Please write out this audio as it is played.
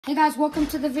Hey guys, welcome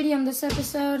to the video. In this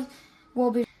episode,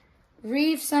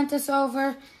 Reev sent us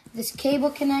over this cable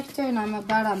connector and I'm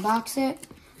about to unbox it.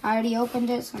 I already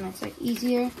opened it, so it's like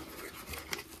easier.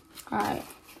 Alright,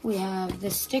 we have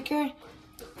this sticker,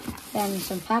 then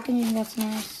some packaging that's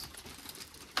nice.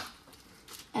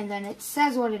 And then it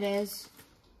says what it is.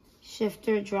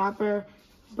 Shifter, dropper,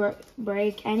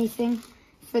 brake, anything.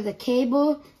 For the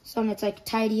cable, so it's like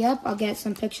tidy up. I'll get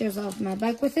some pictures of my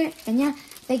bike with it. And yeah,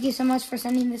 thank you so much for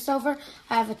sending this over.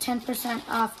 I have a 10%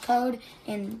 off code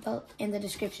in the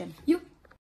description. Hey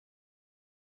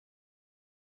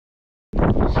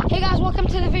guys, welcome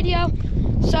to the video.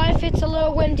 Sorry if it's a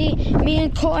little windy. Me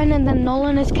and Colton and then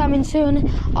Nolan is coming soon.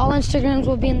 All Instagrams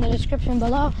will be in the description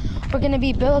below. We're gonna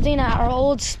be building at our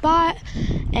old spot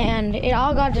and it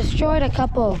all got destroyed a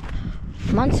couple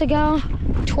months ago.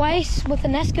 Twice with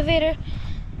an excavator.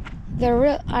 They're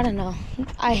real, I don't know.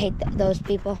 I hate those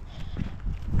people.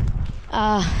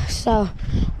 So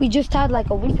we just had like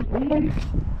a week of rain,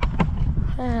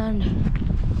 and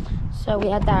so we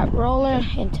had that roller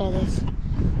into this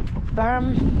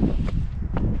berm,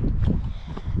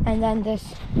 and then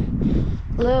this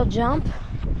little jump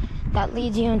that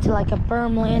leads you into like a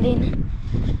berm landing,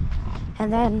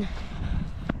 and then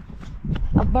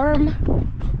a berm,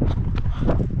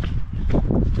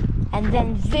 and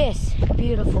then this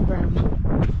beautiful berm.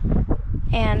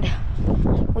 And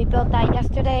we built that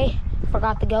yesterday.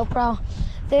 Forgot the GoPro.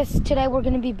 Today we're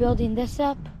gonna be building this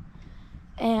up.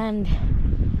 And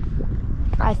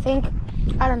I think,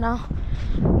 I don't know,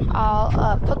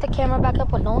 I'll put the camera back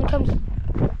up when Nolan comes.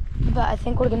 But I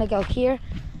think we're gonna go here,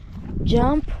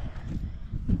 jump,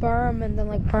 berm, and then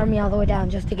like berm me all the way down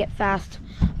just to get fast.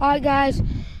 All right guys,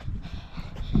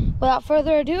 without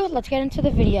further ado, let's get into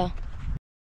the video.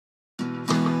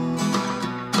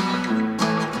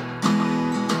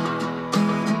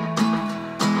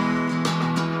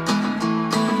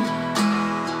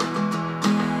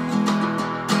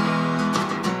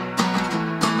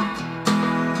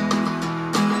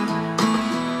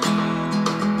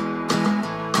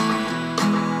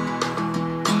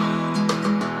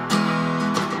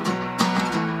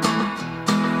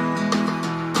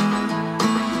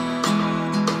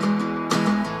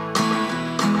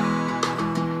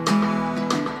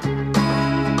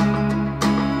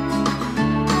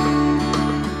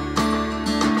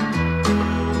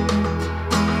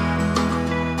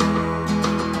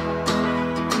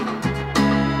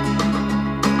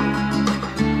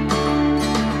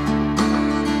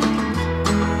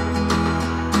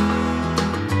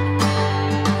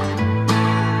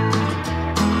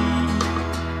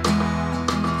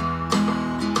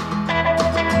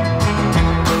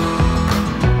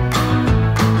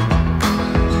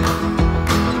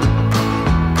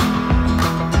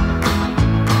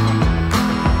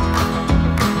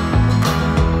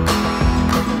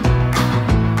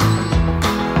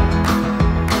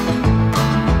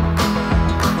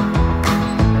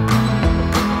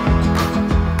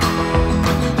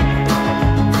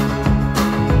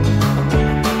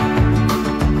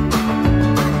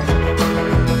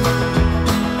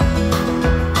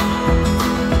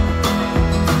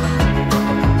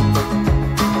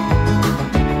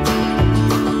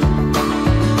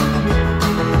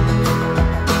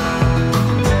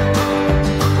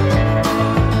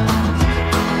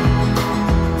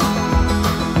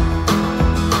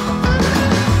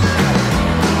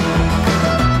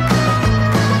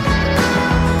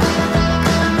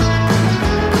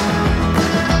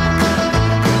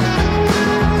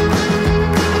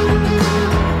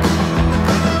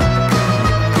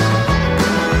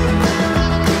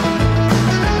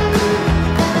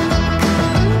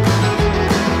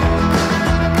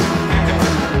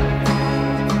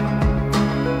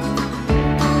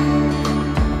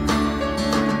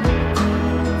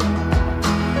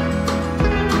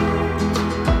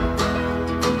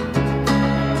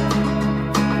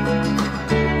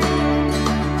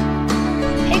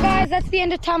 That's the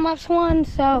end of time-lapse 1,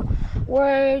 so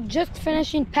we're just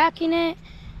finishing packing it.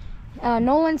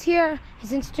 Nolan's here.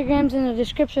 His Instagram's in the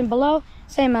description below,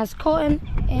 same as Colton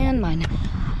and mine.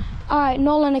 Alright,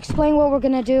 Nolan, explain what we're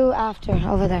gonna do after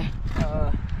over there.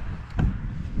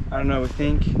 I don't know, we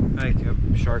think like a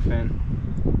shark fin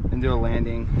and do a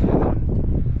landing.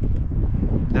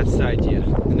 That's the idea.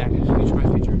 The next future by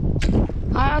future.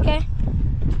 Alright, okay.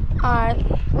 Alright,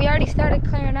 we already started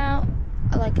clearing out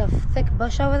like a thick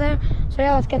bush over there. So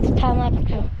yeah, let's get the time lapse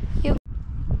too.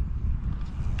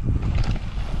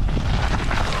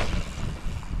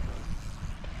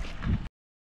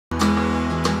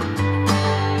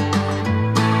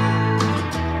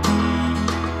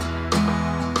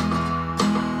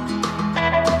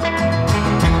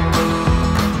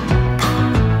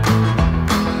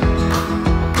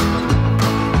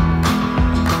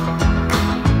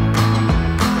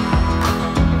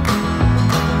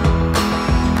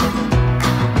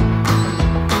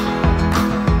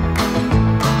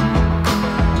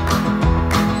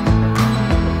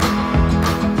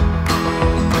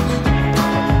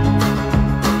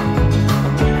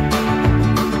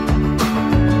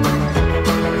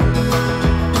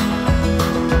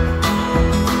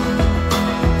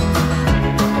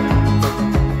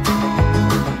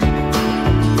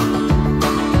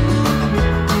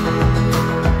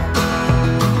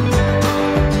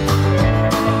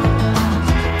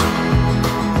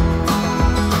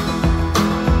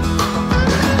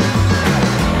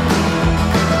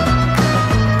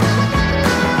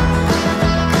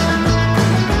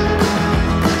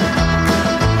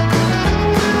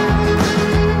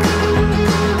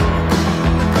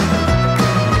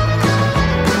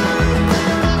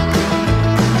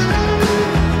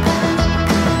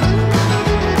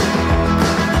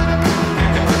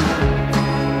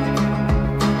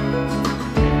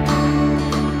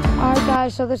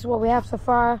 guys, so this is what we have so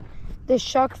far. This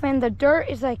shark fin, the dirt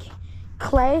is like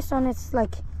clay, so it's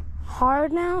like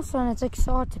hard now, so it's like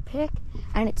so hard to pick,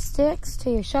 and it sticks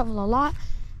to your shovel a lot.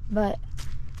 But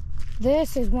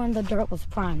this is when the dirt was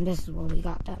prime. This is what we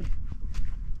got done.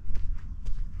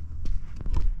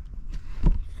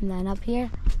 And then up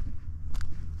here,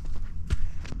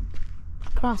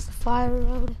 across the fire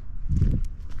road,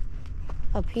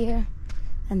 up here,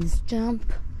 and this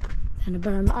jump, and a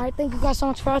berm. All right, thank you guys so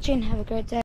much for watching. Have a great day.